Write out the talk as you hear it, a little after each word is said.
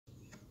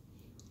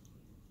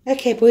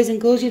Okay, boys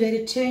and girls, you've had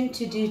a turn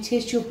to do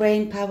Test Your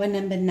Brain Power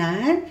number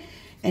 9,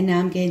 and now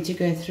I'm going to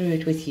go through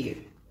it with you.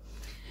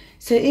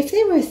 So if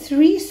there were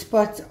 3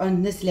 spots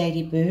on this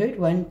ladybird,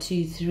 1,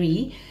 2,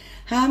 3,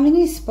 how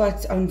many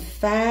spots on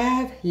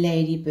 5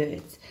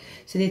 ladybirds?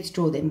 So let's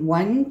draw them.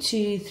 1,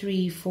 2,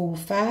 3, 4,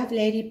 5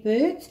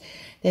 ladybirds.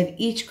 They've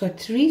each got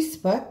 3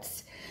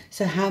 spots.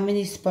 So how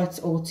many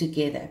spots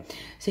altogether?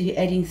 So you're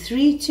adding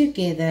 3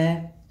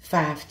 together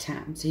 5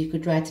 times. So you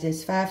could write it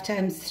as 5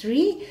 times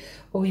 3,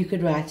 or you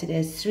could write it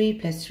as 3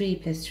 plus 3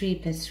 plus 3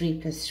 plus 3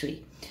 plus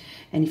 3.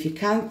 And if you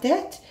count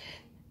that,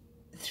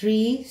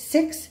 3,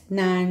 6,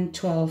 9,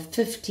 12,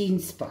 15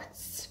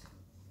 spots.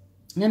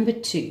 Number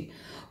 2.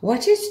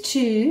 What is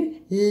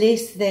 2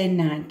 less than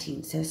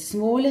 19? So a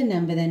smaller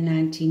number than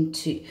 19,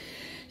 2.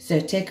 So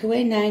take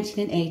away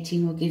 19 and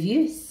 18 will give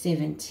you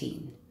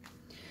 17.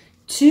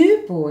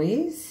 2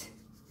 boys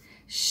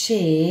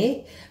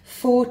share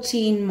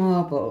 14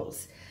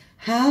 marbles.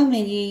 How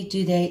many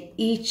do they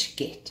each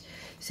get?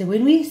 So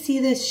when we see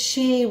this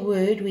share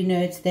word, we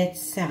know it's that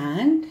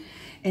sign.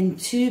 And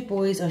 2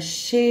 boys are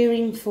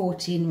sharing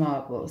 14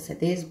 marbles. So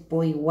there's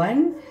boy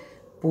 1,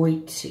 boy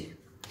 2.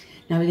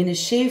 Now we're going to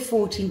share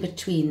 14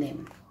 between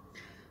them.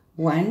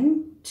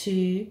 1,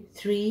 2,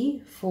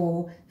 3,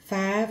 4,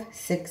 5,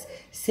 6,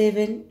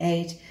 7,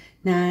 8,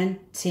 9,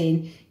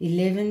 10,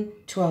 11,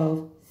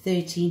 12,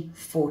 13,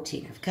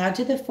 14. I've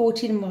counted the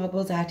 14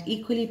 marbles out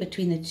equally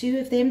between the 2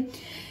 of them,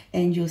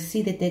 and you'll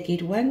see that they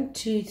get 1,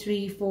 2,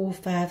 3, 4,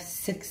 5,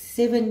 6,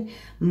 7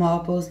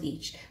 marbles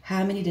each.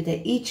 How many did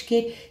they each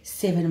get?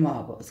 7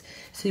 marbles.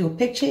 So your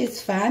picture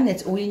is fine.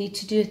 That's all you need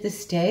to do at this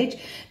stage.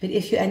 But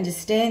if you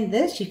understand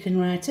this, you can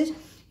write it.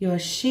 You are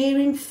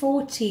sharing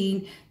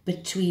 14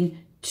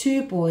 between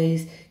 2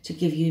 boys to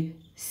give you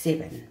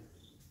 7.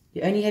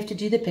 You only have to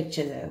do the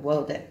picture though.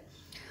 Well done.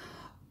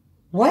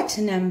 What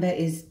number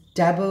is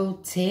double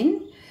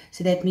 10?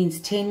 So that means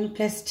 10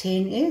 plus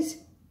 10 is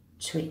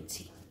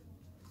 20.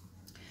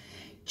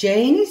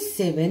 Jane is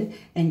 7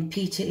 and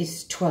Peter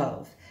is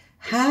 12.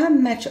 How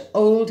much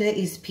older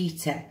is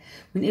Peter?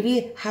 Whenever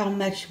you, how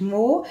much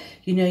more,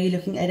 you know you're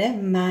looking at a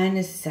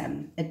minus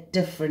sum, a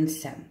different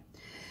sum.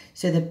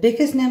 So the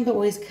biggest number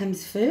always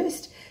comes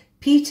first.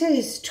 Peter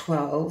is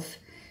 12.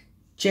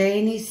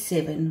 Jane is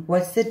 7.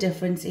 What's the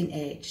difference in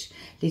age?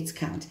 Let's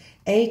count.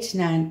 8,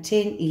 9,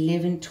 10,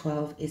 11,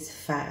 12 is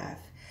 5.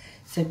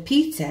 So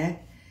Peter,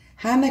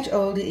 how much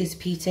older is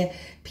Peter?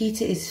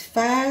 Peter is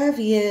 5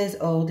 years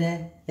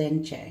older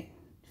than Jane.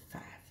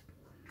 5.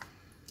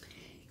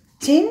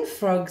 10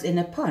 frogs in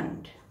a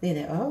pond. There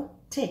they are,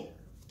 10.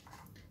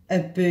 A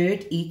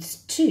bird eats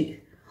 2.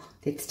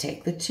 Let's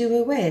take the 2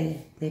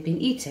 away. They've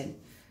been eaten.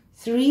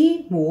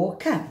 3 more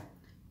come,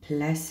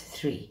 plus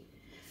 3.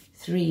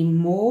 3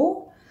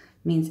 more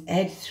means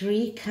add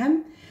 3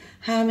 come.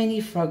 How many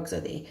frogs are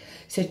there?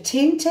 So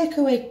 10 take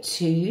away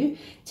 2,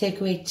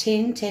 take away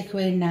 10, take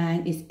away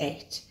 9 is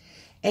 8.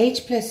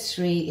 8 plus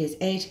 3 is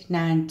 8,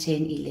 9,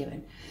 10,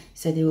 11.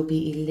 So there will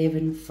be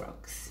 11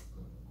 frogs.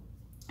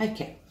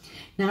 Okay,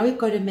 now we've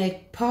got to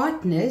make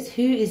partners.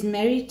 Who is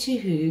married to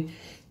who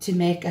to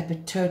make up a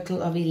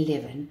total of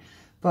 11.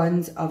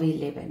 Bonds of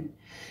 11.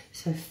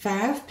 So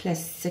 5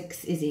 plus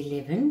 6 is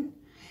 11.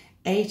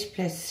 8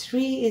 plus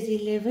 3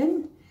 is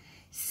 11.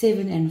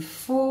 7 and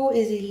 4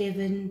 is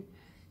 11.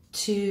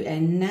 2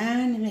 and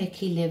 9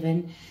 make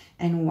 11.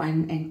 And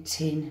 1 and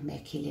 10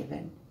 make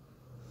 11.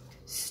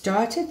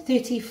 Start at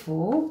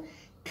 34,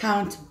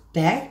 count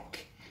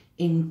back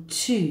in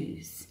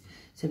 2s.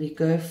 So we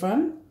go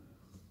from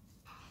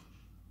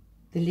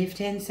the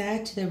left-hand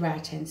side to the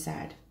right-hand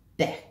side.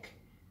 Back,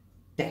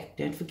 back,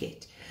 don't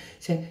forget.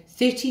 So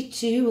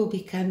 32 will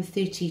become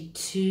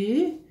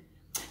 32.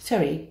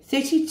 Sorry,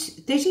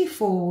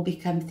 34 will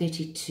become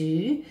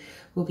 32,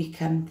 will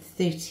become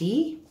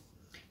 30,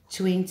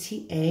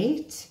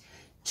 28,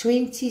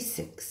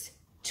 26,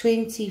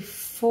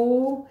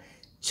 24,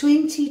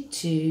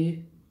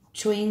 22,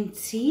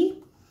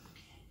 20,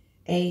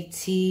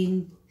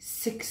 18,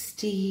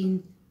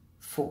 16,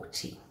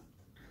 14.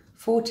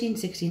 14,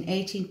 16,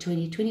 18,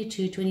 20,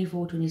 22,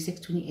 24, 26,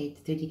 28,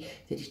 30,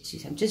 32.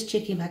 So I'm just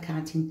checking by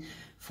counting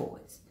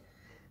forwards.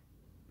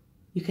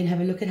 You can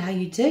have a look at how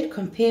you did.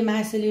 Compare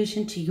my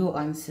solution to your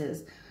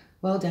answers.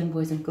 Well done,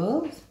 boys and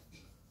girls.